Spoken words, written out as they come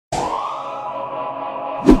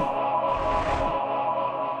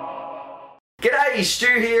G'day,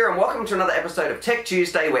 Stu here, and welcome to another episode of Tech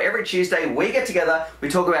Tuesday, where every Tuesday we get together, we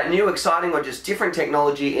talk about new, exciting, or just different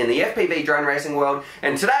technology in the FPV drone racing world.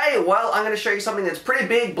 And today, well, I'm going to show you something that's pretty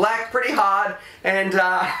big, black, pretty hard, and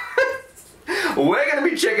we're going to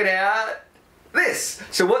be checking out this.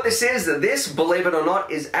 So what this is, believe it or not,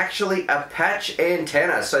 is actually a patch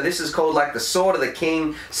antenna. So this is called like the Sword of the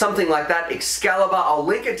King, something like that, Excalibur. I'll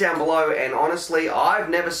link it down below, and honestly, I've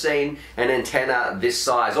never seen an antenna this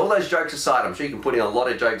size. All those jokes aside, I'm sure you can put in a lot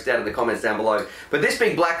of jokes down in the comments down below. But this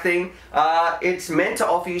big black thing, it's meant to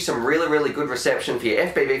offer you some really good reception for your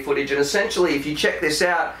FPV footage, and essentially, if you check this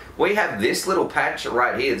out, we have this little patch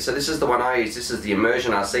right here. So this is the one I use. This is the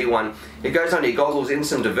Immersion RC one. It goes on your goggles in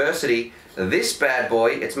some diversity. This bad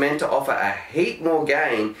boy, it's meant to offer a heap more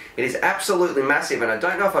gain. It is absolutely massive, and I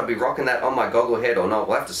don't know if I'd be rocking that on my goggle head or not.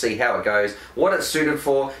 We'll have to see how it goes, what it's suited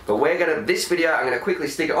for. But this video, I'm going to quickly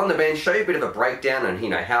stick it on the bench, show you a bit of a breakdown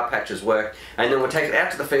on how patches work, and then we'll take it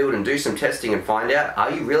out to the field and do some testing and find out,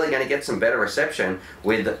 are you really going to get some better reception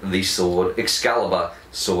with the Sword, Excalibur,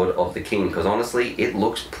 Sword of the King? Because honestly, it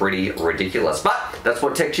looks pretty ridiculous. But that's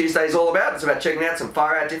what Tech Tuesday is all about. It's about checking out some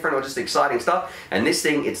far out different or just exciting stuff. And this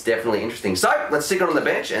thing, it's definitely interesting. So let's stick it on the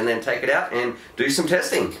bench and then take it out and do some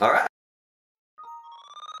testing. All right.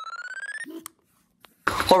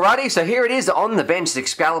 Alrighty, so here it is on the bench, the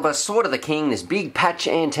Excalibur, Sword of the King, this big patch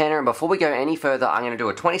antenna. And before we go any further, I'm going to do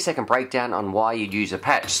a 20-second breakdown on why you'd use a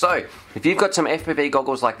patch. So, if you've got some FPV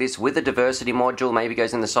goggles like this with a diversity module, maybe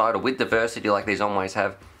goes in the side, or with diversity like these always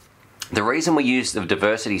have, the reason we use the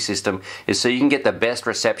diversity system is so you can get the best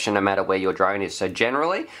reception no matter where your drone is. So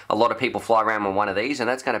generally, a lot of people fly around with one of these, and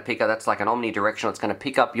that's going to pick up, that's like an omnidirectional, it's going to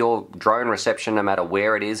pick up your drone reception no matter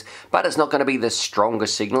where it is, but it's not going to be the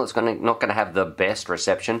strongest signal, it's not going to have the best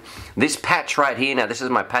reception. This patch right here, now this is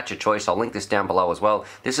my patch of choice, I'll link this down below as well.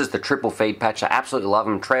 This is the triple feed patch, I absolutely love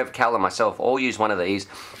them. Trev, Cal, and myself all use one of these,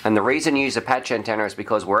 and the reason you use a patch antenna is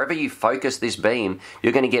because wherever you focus this beam,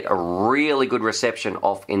 you're going to get a really good reception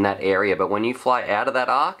off in that area. But when you fly out of that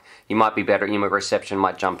arc, you might be better, your reception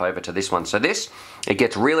might jump over to this one. So this, it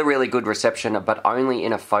gets really good reception, but only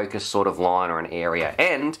in a focused sort of line or an area.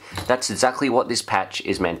 And that's exactly what this patch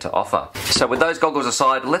is meant to offer. So with those goggles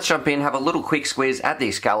aside, let's jump in, have a little quick squiz at the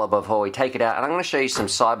Excalibur before we take it out. And I'm going to show you some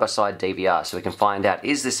side-by-side DVR so we can find out,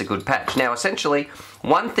 is this a good patch? Now, essentially,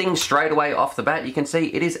 one thing straight away off the bat, you can see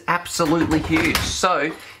it is absolutely huge.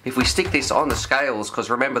 So if we stick this on the scales, because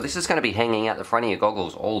remember, this is going to be hanging out the front of your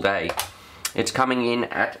goggles all day, it's coming in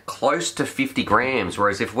at close to 50 grams,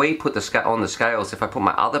 whereas if we put on the scales, if I put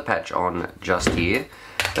my other patch on just here,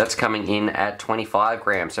 that's coming in at 25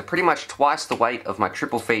 grams, so pretty much twice the weight of my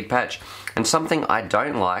triple feed patch. And something I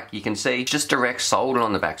don't like, you can see just direct solder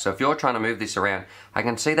on the back, so if you're trying to move this around, I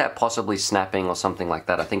can see that possibly snapping or something like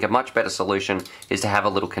that. I think a much better solution is to have a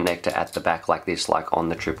little connector at the back like this, like on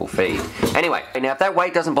the triple feed. Anyway, now if that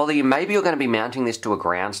weight doesn't bother you, maybe you're going to be mounting this to a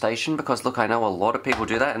ground station, because look, I know a lot of people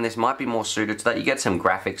do that, and this might be more suited to that. You get some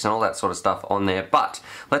graphics and all that sort of stuff on there, but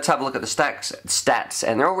let's have a look at the stats,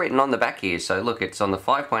 and they're all written on the back here. So look, it's on the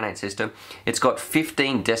 5.8 system, it's got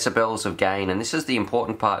 15 decibels of gain, and this is the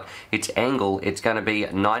important part, its angle, it's going to be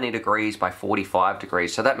 90 degrees by 45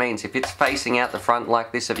 degrees, so that means if it's facing out the front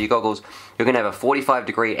like this of your goggles, you're going to have a 45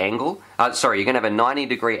 degree angle, you're going to have a 90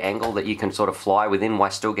 degree angle that you can sort of fly within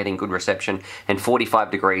while still getting good reception, and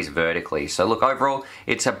 45 degrees vertically. So look, overall,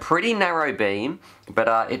 it's a pretty narrow beam,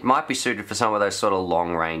 but it might be suited for some of those sort of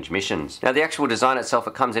long-range missions. Now, the actual design itself,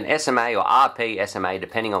 it comes in SMA or RP SMA,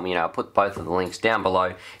 depending on, I'll put both of the links down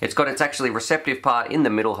below. It's got its actually receptive part in the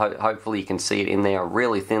middle, hopefully you can see it in there, a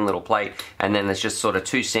really thin little plate, and then there's just sort of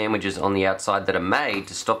two sandwiches on the outside that are made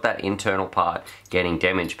to stop that internal part getting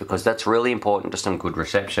damaged, because that's really important to some good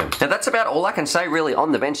reception. Now, that's about all I can say really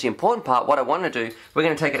on the bench. The important part, what I want to do, we're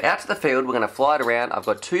going to take it out to the field, we're going to fly it around. I've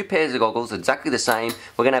got two pairs of goggles, exactly the same.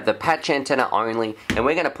 We're going to have the patch antenna only, and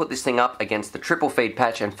we're going to put this thing up against the triple feed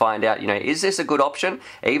patch and find out, is this a good option?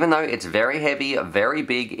 Even though it's very heavy, very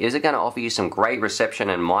big, is it going to offer you some great reception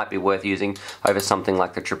and might be worth using over something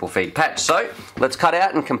like the triple feed patch? So let's cut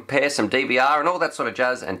out and compare some DVR and all that sort of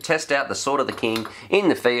jazz and test out the Sword of the King in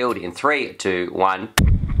the field in 3, 2, 1.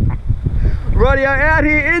 Rightio, out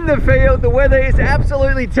here in the field, the weather is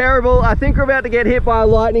absolutely terrible. I think we're about to get hit by a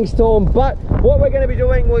lightning storm, but what we're going to be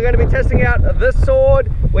doing, we're going to be testing out the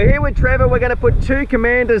Sword. We're here with Trevor, we're going to put two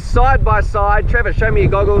commanders side by side. Trevor, show me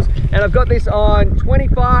your goggles. And I've got this on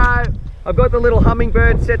 25, I've got the little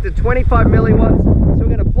Hummingbird set to 25 milliwatts. So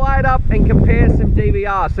we're going to fly it up and compare some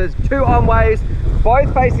DVR. So there's two on ways.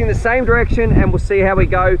 both facing the same direction, and we'll see how we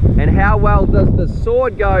go and how well does the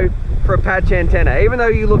sword go for a patch antenna, even though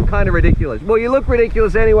you look kind of ridiculous. Well, you look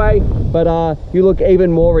ridiculous anyway, but you look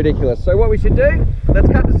even more ridiculous. So what we should do, let's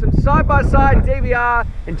cut to some side-by-side DVR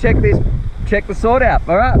and check the sword out.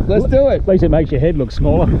 All right, let's do it. At least it makes your head look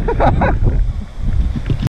smaller.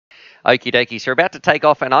 Okie dokie, so we're about to take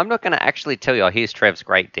off, and I'm not going to actually tell you, oh, here's Trev's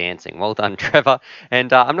great dancing. Well done, Trevor.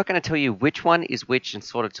 And I'm not going to tell you which one is which and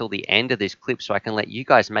sort of till the end of this clip, so I can let you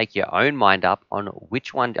guys make your own mind up on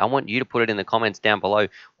which one. I want you to put it in the comments down below.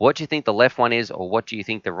 What do you think the left one is, or what do you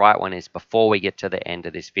think the right one is before we get to the end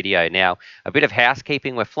of this video? Now, a bit of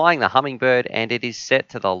housekeeping. We're flying the Hummingbird, and it is set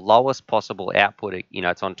to the lowest possible output. You know,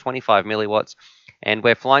 it's on 25 milliwatts. And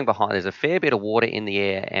we're flying behind, there's a fair bit of water in the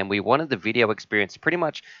air, and we wanted the video experience pretty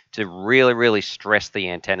much to really stress the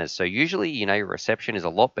antennas. So usually, you know, your reception is a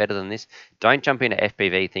lot better than this. Don't jump into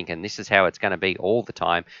FPV thinking this is how it's going to be all the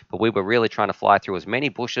time. But we were really trying to fly through as many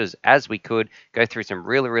bushes as we could, go through some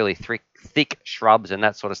really thick shrubs and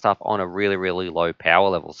that sort of stuff on a really low power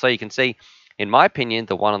level. So you can see, in my opinion,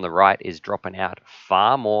 the one on the right is dropping out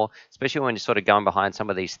far more, especially when you're sort of going behind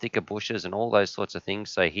some of these thicker bushes and all those sorts of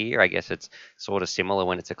things. So here, I guess it's sort of similar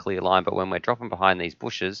when it's a clear line, but when we're dropping behind these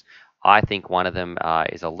bushes, I think one of them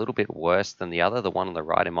is a little bit worse than the other. The one on the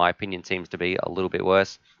right, in my opinion, seems to be a little bit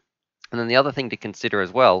worse. And then the other thing to consider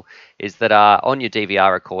as well is that on your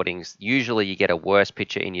DVR recordings, usually you get a worse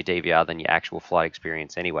picture in your DVR than your actual flight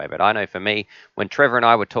experience anyway. But I know for me, when Trevor and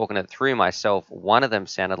I were talking it through myself, one of them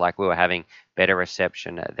sounded like we were having better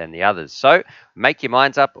reception than the others. So make your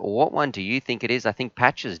minds up. What one do you think it is? I think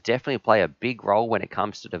patches definitely play a big role when it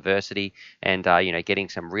comes to diversity and you know, getting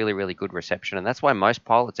some really good reception. And that's why most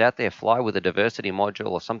pilots out there fly with a diversity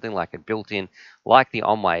module or something like it built in, like the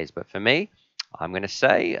Onways. But for me, I'm going to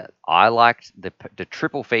say I liked the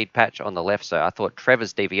triple feed patch on the left, so I thought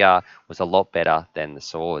Trevor's DVR was a lot better than the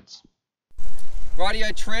sword's.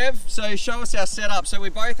 Rightio, Trev, so show us our setup. So we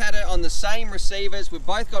both had it on the same receivers, we've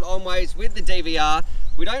both got Onways with the DVR.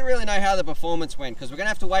 We don't really know how the performance went because we're going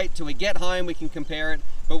to have to wait till we get home, we can compare it.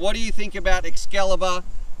 But what do you think about Excalibur,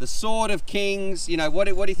 the Sword of Kings? You know, what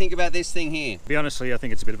do you think about this thing here? To be honestly, I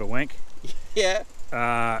think it's a bit of a wank. Yeah.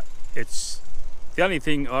 The only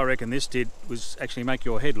thing I reckon this did was actually make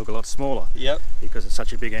your head look a lot smaller. Yep. Because it's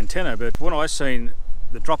such a big antenna. But when I seen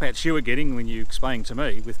the dropouts you were getting when you explained to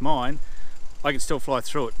me with mine, I could still fly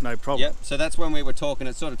through it, no problem. Yep. So that's when we were talking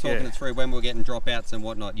it through when we were getting dropouts and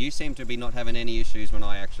whatnot. You seem to be not having any issues when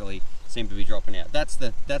I actually seem to be dropping out. That's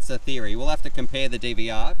the theory. We'll have to compare the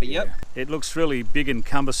DVR, but yep. It looks really big and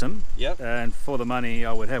cumbersome. Yep. And for the money,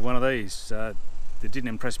 I would have one of these. It didn't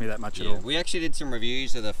impress me that much at all. We actually did some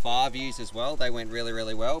reviews of the far views as well. They went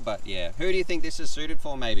really well, but yeah. Who do you think this is suited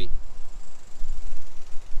for, maybe?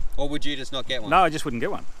 Or would you just not get one? No, I just wouldn't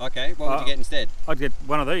get one. Okay, what would you get instead? I'd get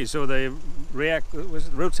one of these, or the Real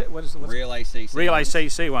ACC. Real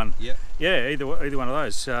ACC one. Yep. Yeah, either one of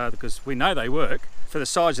those, because we know they work. For the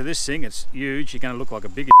size of this thing, it's huge. You're going to look like a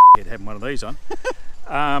big head having one of these on.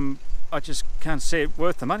 I just can't see it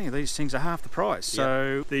worth the money. These things are half the price. Yep.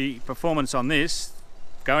 So the performance on this,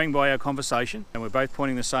 going by our conversation, and we're both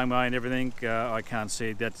pointing the same way and everything, I can't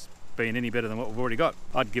see that's being any better than what we've already got.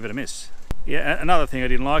 I'd give it a miss. Yeah, another thing I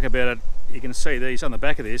didn't like about it, you can see these on the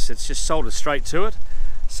back of this, it's just soldered straight to it.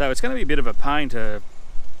 So it's going to be a bit of a pain to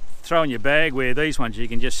throw in your bag, where these ones you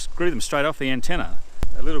can just screw them straight off the antenna.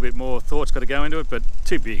 A little bit more thought's got to go into it, but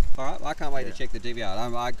too big. All right, I can't wait to check the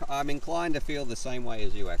DVR. I'm inclined to feel the same way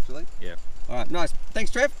as you, actually. Yeah. All right, nice.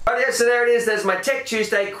 Thanks, Trev. Right, yeah, so there it is. There's my Tech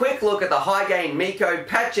Tuesday. Quick look at the high gain Miko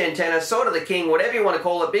patch antenna, Sword of the King, whatever you want to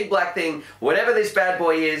call it, big black thing, whatever this bad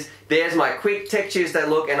boy is. There's my quick Tech Tuesday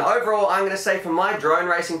look. And overall, I'm going to say for my drone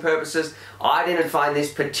racing purposes, I didn't find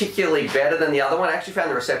this particularly better than the other one. I actually found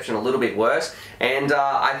the reception a little bit worse. And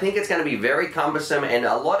I think it's going to be very cumbersome and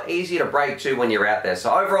a lot easier to break too when you're out there.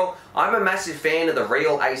 So overall, I'm a massive fan of the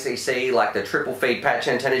Real ACC, like the triple feed patch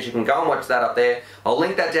antennas. You can go and watch that up there. I'll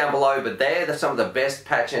link that down below, but they're some of the best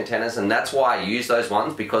patch antennas, and that's why I use those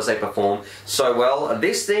ones, because they perform so well.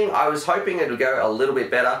 This thing, I was hoping it would go a little bit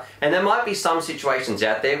better, and there might be some situations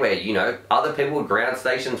out there where, you know, other people with ground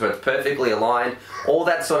stations where it's perfectly aligned, all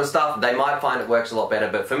that sort of stuff, they might find it works a lot better.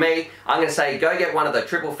 But for me, I'm going to say go get one of the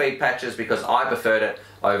triple feed patches because I preferred it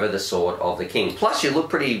over the sword of the king. Plus, you look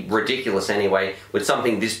pretty ridiculous anyway with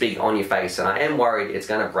something this big on your face, and I am worried it's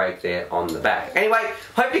going to break there on the back. Anyway,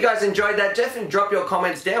 hope you guys enjoyed that. Definitely drop your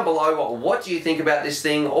comments down below. What do you think about this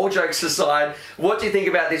thing? All jokes aside, what do you think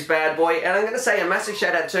about this bad boy? And I'm going to say a massive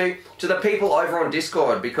shout out to the people over on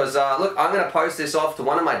Discord, because look, I'm going to post this off to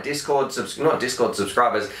one of my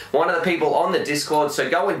subscribers, one of the people on the Discord. So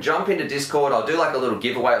go and jump into Discord. I'll do like a little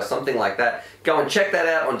giveaway or something like that. Go and check that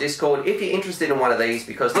out on Discord if you're interested in one of these,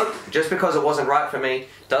 because look, just because it wasn't right for me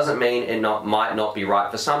doesn't mean it might not be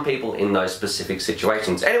right for some people in those specific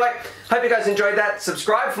situations. Anyway, hope you guys enjoyed that.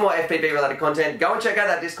 Subscribe for more FPV related content. Go and check out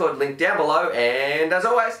that Discord link down below, and as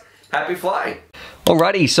always, happy flying.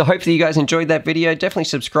 Alrighty, so hopefully you guys enjoyed that video. Definitely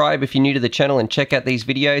subscribe if you're new to the channel and check out these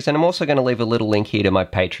videos. And I'm also going to leave a little link here to my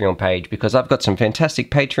Patreon page, because I've got some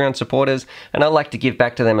fantastic Patreon supporters and I like to give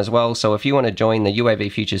back to them as well. So if you want to join the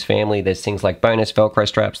UAVfutures family, there's things like bonus Velcro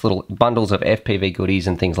straps, little bundles of FPV goodies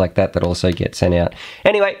and things like that that also get sent out.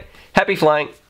 Anyway, happy flying.